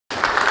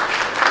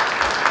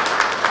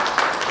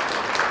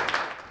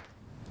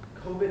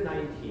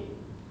COVID-19,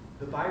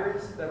 the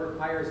virus that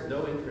requires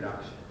no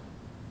introduction,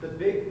 the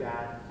big,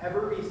 bad,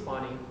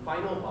 ever-respawning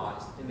final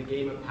boss in the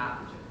game of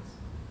pathogens,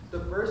 the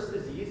first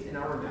disease in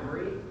our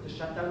memory to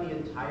shut down the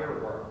entire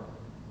world.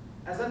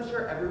 As I'm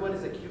sure everyone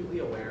is acutely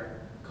aware,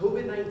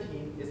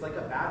 COVID-19 is like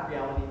a bad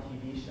reality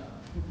TV show,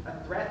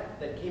 a threat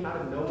that came out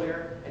of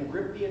nowhere and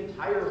gripped the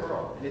entire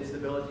world in its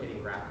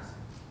debilitating grasp.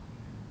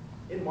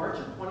 In March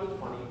of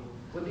 2020,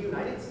 when the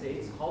United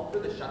States called for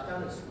the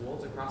shutdown of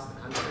schools across the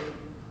country,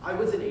 I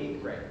was in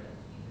 8th grade.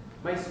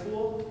 My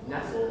school,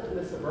 nestled in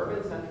the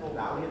suburban Central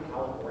Valley of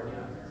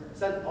California,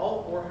 sent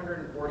all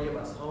 440 of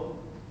us home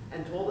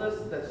and told us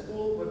that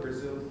school would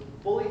resume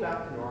fully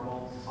back to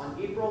normal on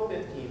April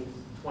 15,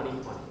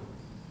 2020.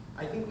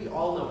 I think we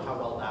all know how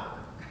well that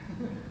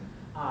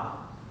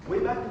went. Way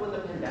back to when the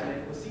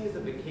pandemic was seen as a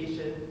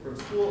vacation from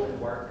school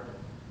and work,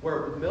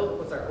 where milk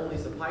was our only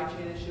supply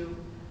chain issue,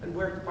 and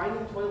where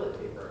finding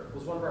toilet paper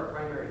was one of our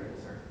primary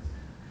concerns.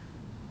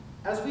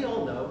 As we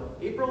all know,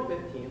 April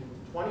 15,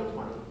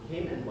 2020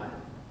 came and went,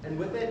 and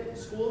with it,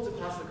 schools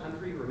across the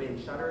country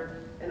remained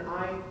shuttered, and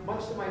I,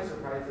 much to my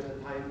surprise at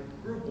the time,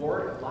 grew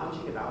bored of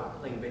lounging about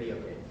playing video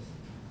games.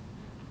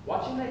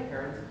 Watching my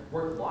parents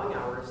work long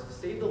hours to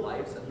save the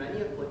lives of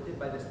many afflicted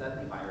by this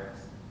deadly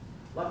virus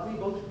left me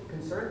both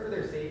concerned for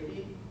their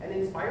safety and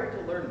inspired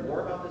to learn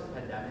more about this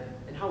pandemic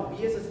and how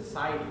we as a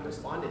society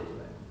responded to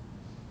it.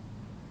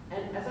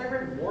 And as I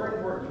read more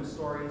and more news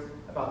stories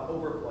about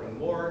overflowing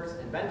morgues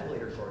and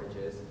ventilator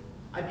shortages,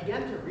 I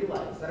began to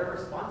realize that our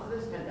response to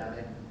this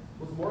pandemic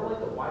was more like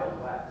the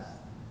Wild West.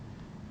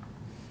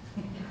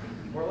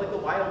 More like the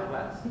Wild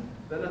West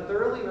than a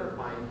thoroughly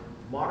refined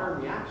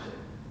modern reaction.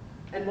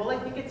 And while I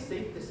think it's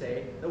safe to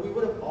say that we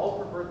would have all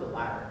preferred the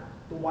latter,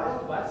 the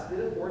Wild West did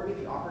afford me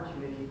the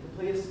opportunity to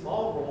play a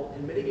small role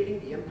in mitigating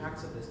the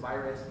impacts of this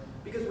virus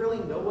because really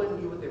no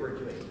one knew what they were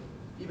doing,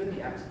 even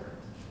the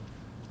experts.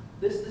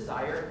 This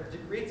desire to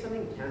create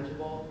something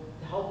tangible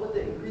to help with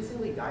the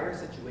increasingly dire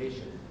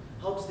situation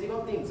helped stave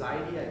off the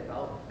anxiety I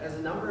felt as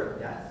a number of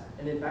deaths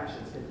and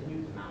infections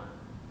continued to mount.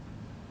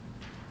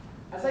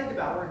 As I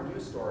devoured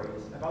news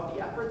stories about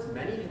the efforts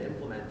many had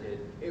implemented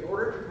in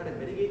order to try to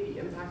mitigate the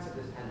impacts of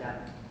this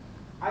pandemic,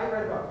 I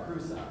read about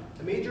Prusa,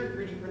 a major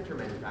 3D printer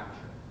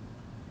manufacturer.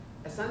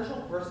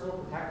 Essential personal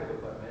protective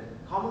equipment,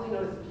 commonly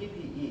known as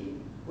PPE,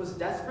 was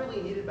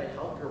desperately needed by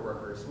healthcare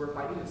workers who were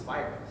fighting this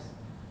virus.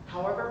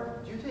 However,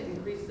 due to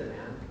increased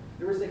demand,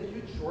 there was a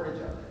huge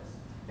shortage of this,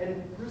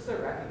 and Prusa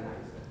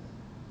recognized this.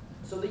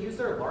 So they used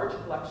their large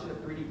collection of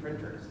 3D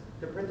printers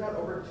to print out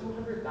over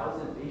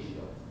 200,000 face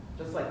shields,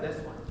 just like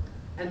this one.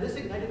 And this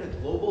ignited a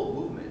global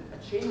movement,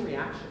 a chain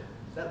reaction,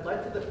 that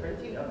led to the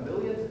printing of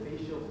millions of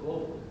face shields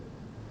globally.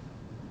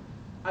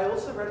 I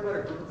also read about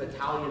a group of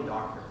Italian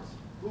doctors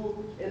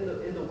who, in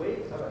the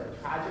wake of a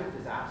tragic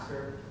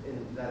disaster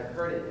that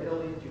occurred in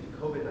Italy due to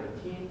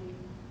COVID-19,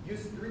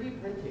 used 3D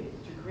printing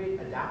to create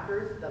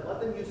adapters that let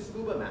them use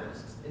scuba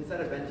masks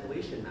instead of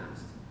ventilation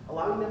masks,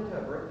 allowing them to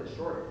avert the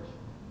shortage.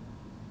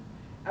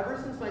 Ever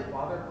since my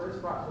father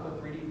first brought home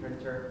a 3D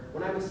printer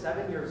when I was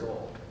 7 years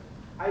old,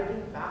 I've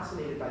been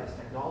fascinated by this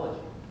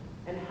technology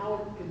and how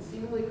it can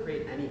seemingly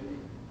create anything.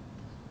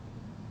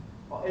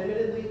 Well,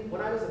 admittedly,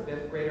 when I was a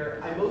 5th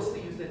grader, I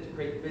mostly used it to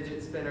create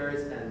fidget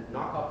spinners and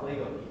knock off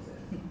Lego pieces.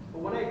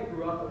 But when I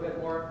grew up a bit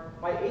more,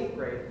 by 8th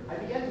grade, I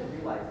began to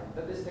realize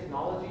that this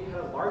technology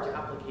had a large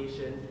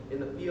application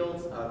in the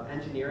fields of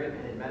engineering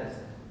and in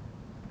medicine.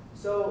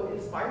 So,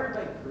 inspired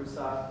by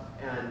Prusa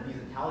and these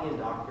Italian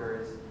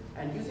doctors,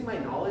 and using my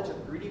knowledge of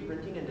 3D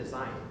printing and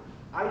design,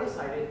 I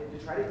decided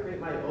to try to create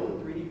my own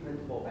 3D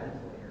printable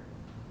ventilator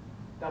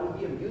that would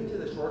be immune to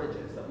the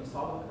shortages that we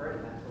saw with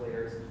current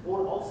ventilators, but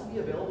would also be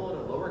available at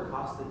a lower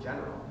cost than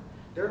general,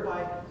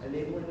 thereby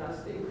enabling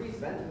us to increase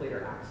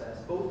ventilator access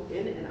both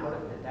in and out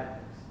of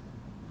pandemics.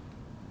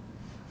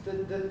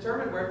 To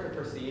determine where to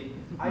proceed,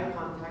 I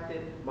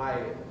contacted my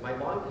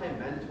longtime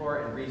mentor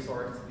and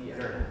resource, the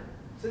internet.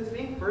 Since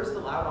being first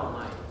allowed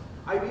online,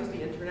 I've used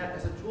the internet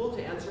as a tool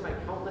to answer my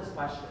countless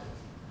questions,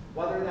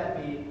 whether that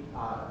be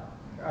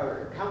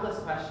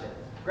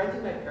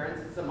granting my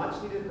parents some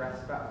much-needed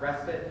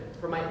respite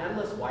from my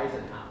endless whys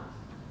and hows.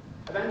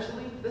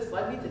 Eventually, this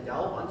led me to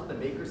delve onto the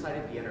maker side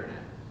of the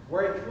internet,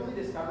 where I truly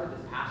discovered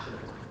this passion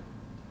of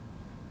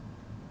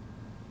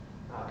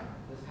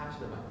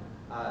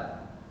mine.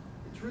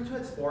 True to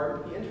its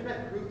form, the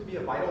internet proved to be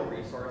a vital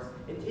resource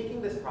in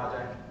taking this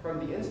project from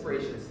the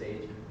inspiration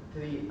stage to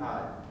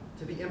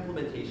the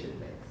implementation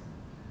phase.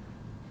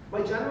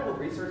 My general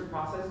research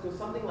process goes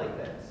something like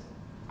this.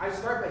 I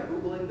start by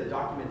Googling the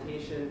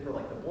documentation for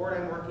like the board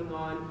I'm working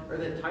on, or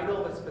the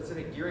title of a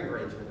specific gearing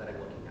arrangement that I'm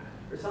looking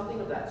at, or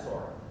something of that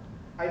sort.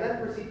 I then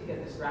proceed to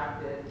get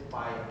distracted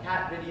by a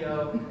cat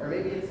video, or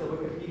maybe it's a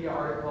Wikipedia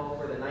article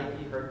for the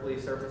Nike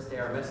Hercules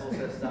surface-to-air missile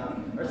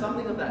system, or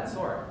something of that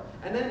sort.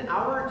 And then an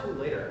hour or two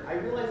later, I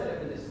realize that I've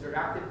been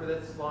distracted for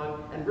this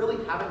long and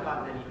really haven't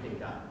gotten anything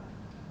done.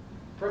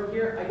 From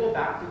here, I go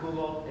back to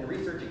Google and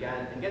research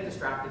again and get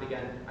distracted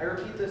again. I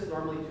repeat this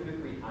normally 2 to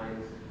 3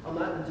 times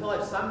until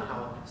I've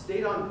somehow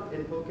stayed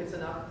in focus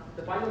enough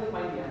to finally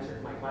find the answer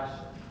to my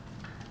question.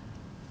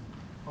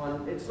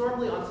 It's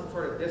normally on some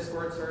sort of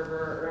Discord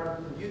server, or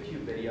on a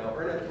YouTube video,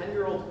 or in a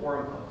 10-year-old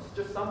forum post,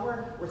 just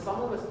somewhere where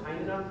someone was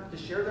kind enough to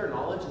share their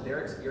knowledge and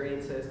their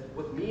experiences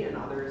with me and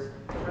others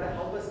to try to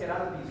help us get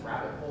out of these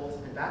rabbit holes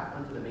and back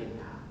onto the main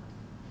path.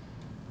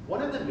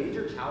 One of the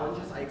major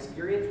challenges I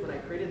experienced when I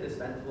created this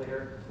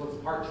ventilator was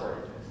part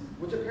shortages,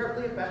 which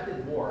apparently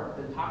affected more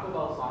than Taco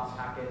Bell sauce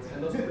packets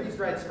and those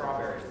freeze-dried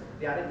strawberries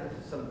they added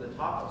to the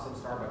top of some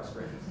Starbucks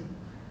drinks.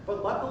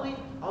 But luckily,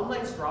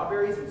 unlike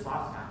strawberries and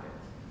sauce packets,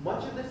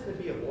 much of this could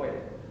be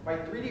avoided by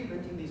 3D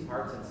printing these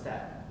parts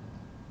instead.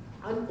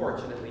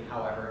 Unfortunately,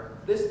 however,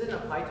 this didn't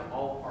apply to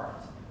all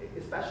parts,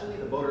 especially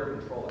the motor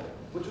controller,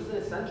 which was an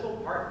essential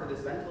part for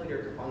this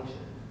ventilator to function.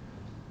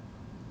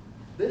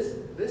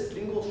 This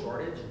single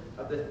shortage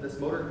of this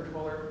motor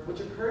controller,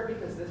 which occurred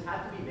because this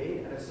had to be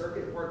made at a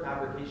circuit board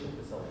fabrication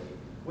facility,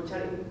 which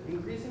had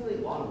increasingly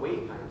long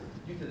wait times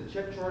due to the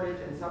chip shortage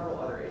and several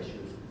other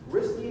issues,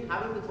 risked me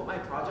having to put my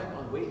project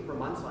on wait for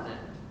months on end.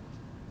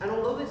 And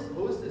although this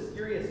posed a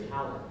serious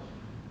challenge,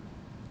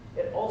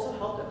 it also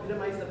helped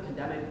epitomize the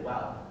pandemic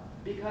well,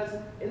 because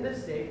in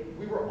this state,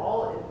 we were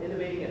all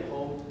innovating at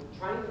home,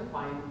 trying to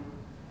find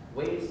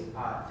ways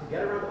to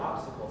get around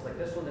obstacles like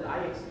this one that I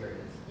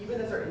experienced, even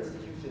as our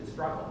institution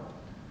struggled.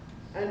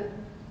 And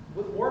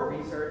with more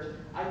research,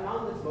 I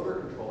found this motor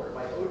controller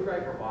by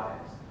O-Drive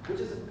Robotics, which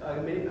is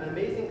an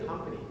amazing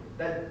company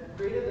that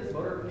created this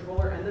motor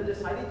controller and then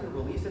decided to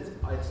release its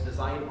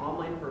design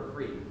online for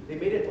free. They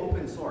made it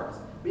open source,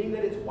 meaning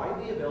that it's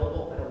widely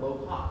available at a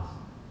low cost.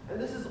 And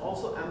this is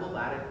also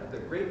emblematic of the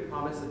great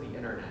promise of the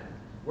internet,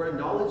 where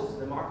knowledge is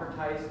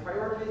democratized,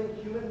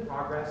 prioritizing human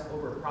progress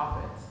over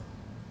profits.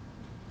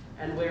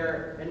 And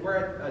where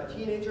a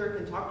teenager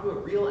can talk to a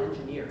real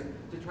engineer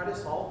to try to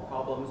solve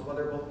problems,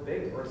 whether both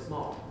big or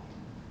small.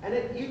 And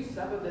at each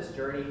step of this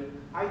journey,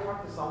 I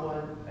talk to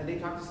someone, and they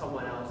talk to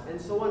someone else, and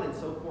so on and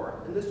so forth.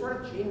 And this sort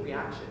of chain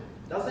reaction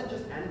doesn't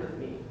just end with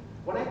me.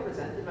 When I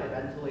presented my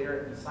ventilator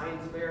at these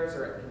science fairs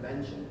or at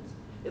conventions,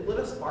 it lit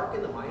a spark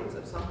in the minds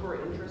of some who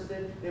are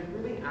interested in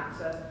improving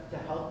access to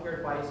healthcare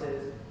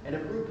devices and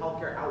improve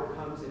healthcare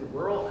outcomes in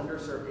rural,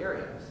 underserved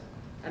areas.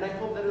 And I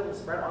hope that it will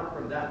spread on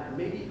from them, and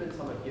maybe even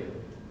some of you.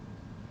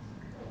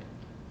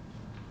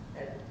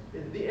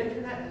 The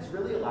internet has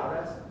really allowed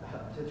us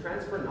to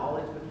transfer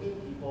knowledge between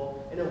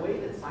people in a way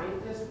that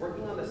scientists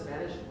working on the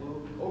Spanish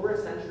flu over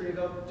a century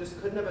ago just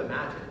couldn't have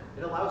imagined.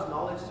 It allows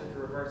knowledge to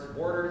traverse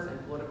borders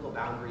and political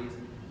boundaries,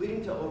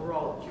 leading to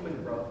overall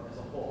human growth as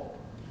a whole.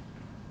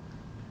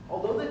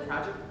 Although the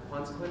tragic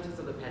consequences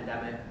of the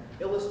pandemic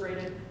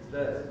illustrated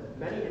the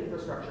many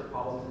infrastructure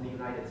problems in the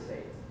United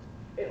States,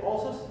 it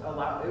also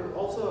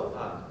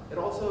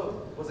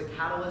was a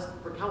catalyst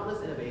for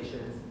countless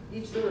innovations,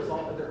 each the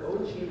result of their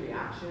own chain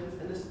reactions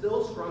and the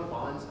still strong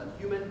bonds of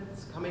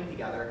humans coming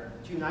together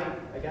to unite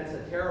against a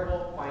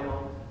terrible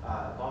final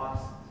boss,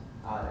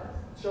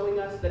 showing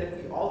us that if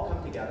we all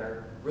come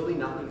together, really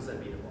nothing's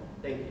unbeatable.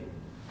 Thank you.